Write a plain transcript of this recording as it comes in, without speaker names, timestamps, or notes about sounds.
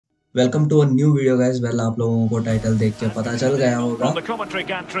Welcome to a new video guys. Well आप लोगों को टाइटल देख के पता चल गया होगा।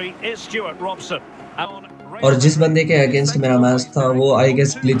 और जिस बंदे के अगेंस्ट मेरा मैच था वो आई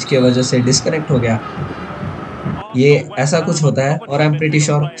गेस ग्लिच की वजह से डिस्कनेक्ट हो गया। ये ऐसा कुछ होता है और आई एम प्रीटी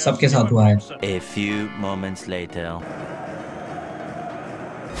श्योर सबके साथ हुआ है। A few moments later.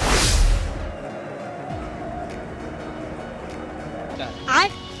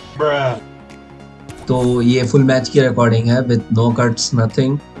 तो ये फुल मैच की रिकॉर्डिंग है with no cuts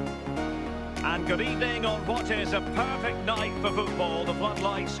nothing. And good evening on what is a perfect night for football. The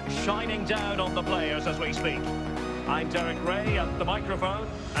floodlights shining down on the players as we speak. I'm Derek Ray at the microphone,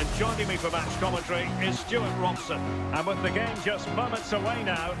 and joining me for match commentary is Stuart Robson. And with the game just moments away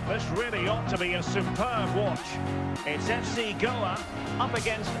now, this really ought to be a superb watch. It's FC Goa up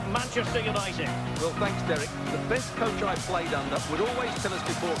against Manchester United. Well, thanks, Derek. The best coach I've played under would always tell us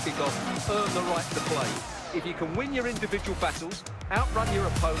before kick-off, earn the right to play. If you can win your individual battles, outrun your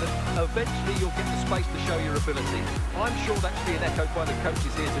opponent, eventually you'll get the space to show your ability. I'm sure that's being echoed by the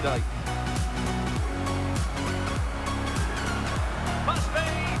coaches here today. Must be!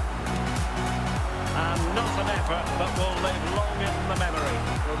 And not an effort that will live long in the memory.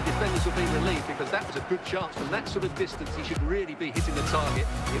 Well, the defenders will be relieved because that was a good chance. From that sort of distance, he should really be hitting the target.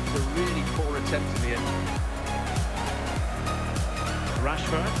 It was a really poor attempt in the end.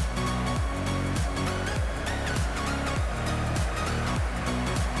 Rashford.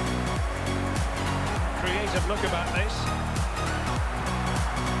 Creative look about this.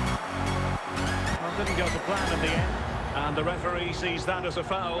 Well, didn't go to plan in the end. And the referee sees that as a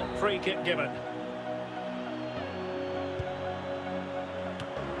foul. Free kick given.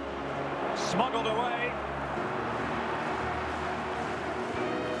 Smuggled away.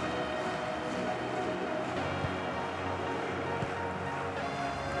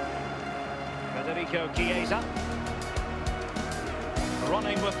 Federico Chiesa.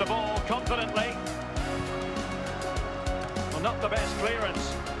 Running with the ball confidently. Well, not the best clearance.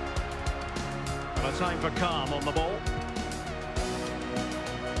 But a time for calm on the ball.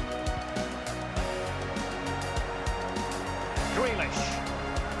 Grealish.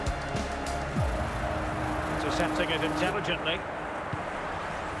 Intercepting it intelligently.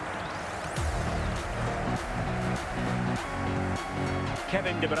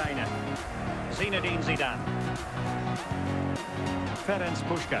 Kevin De Bruyne. Zinedine Zidane. Ferenc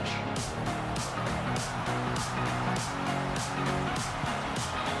Puskás.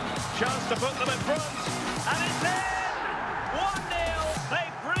 Chance to put them in front. And it's in! 1-0.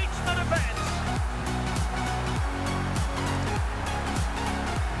 They've breached the defence.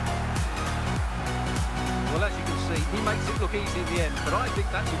 Well, as you can see, he makes it look easy in the end, but I think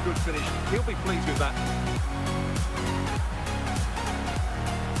that's a good finish. He'll be pleased with that.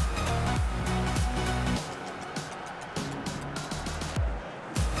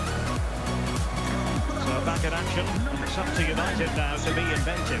 So back in action. It's up to United now to be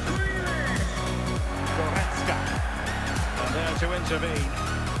inventive. Goretzka. And there to intervene.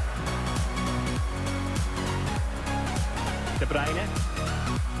 De Bruyne.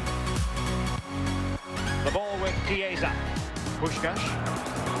 The ball with Chiesa. Puskás.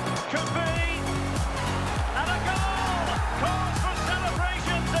 Could be. And a goal! Cause for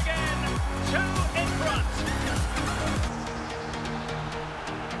celebrations again. 2 in front.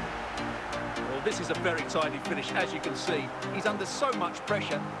 Well, this is a very tidy finish, as you can see. He's under so much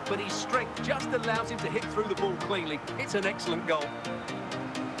pressure, but his strength just allows him to hit through the ball cleanly. It's an excellent goal.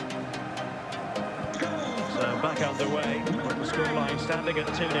 So back underway with the scoreline standing at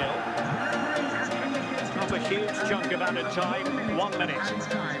 2-0. Not a huge chunk of added time, 1 minute.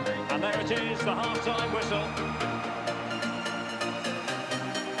 And there it is, the half-time whistle.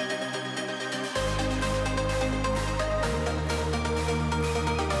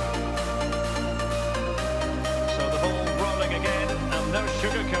 So the ball rolling again, and no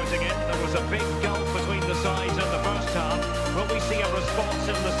sugarcoating it. There was a big gulf between the sides in the first half. Will we see a response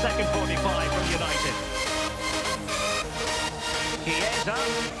in the second 45 from United? Chiesa.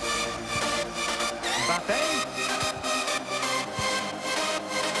 Mbappe.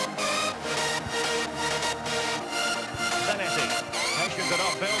 Zanetti. Patient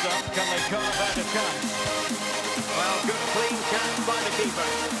enough build-up. Can they carve out a chance? Well, good clean catch by the keeper.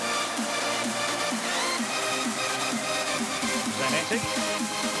 Zanetti.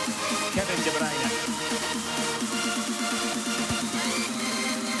 Kevin De Bruyne.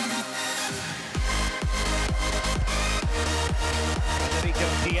 Federico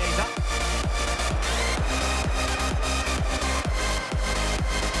Chiesa.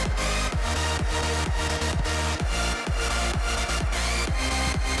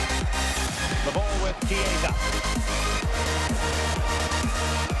 The ball with Chiesa.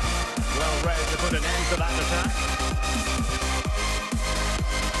 put an end to that attack.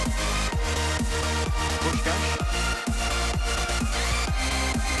 Pushkash.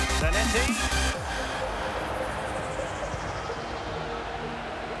 Zanetti.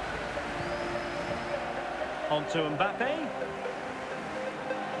 On to Mbappe.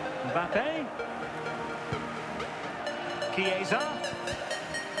 Mbappe. Chiesa.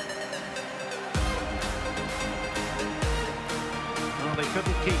 Well, they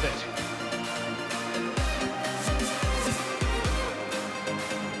couldn't keep it.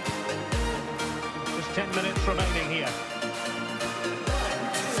 Just 10 minutes remaining here.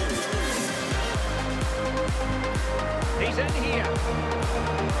 He's in here.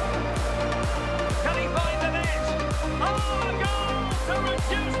 Can he find the net? Oh, a goal to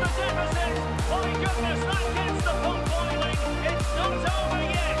reduce the deficit. My goodness, that gets the pot boiling. It's not over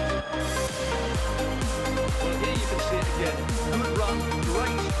yet. Well, here you can see it again. Good run,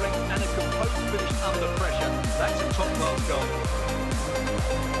 great strength, and a composed finish under pressure. That's a top-class goal.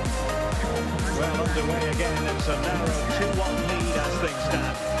 Well, underway again. It's a narrow 2-1 lead as things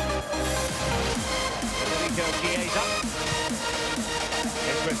stand. Federico Chiesa.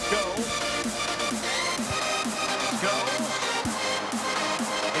 It's with Scholes. Scholes.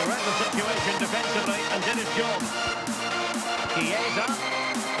 He read the situation defensively and did his job. Chiesa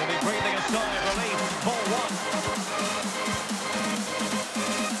will be breathing a sigh of relief. 4-1.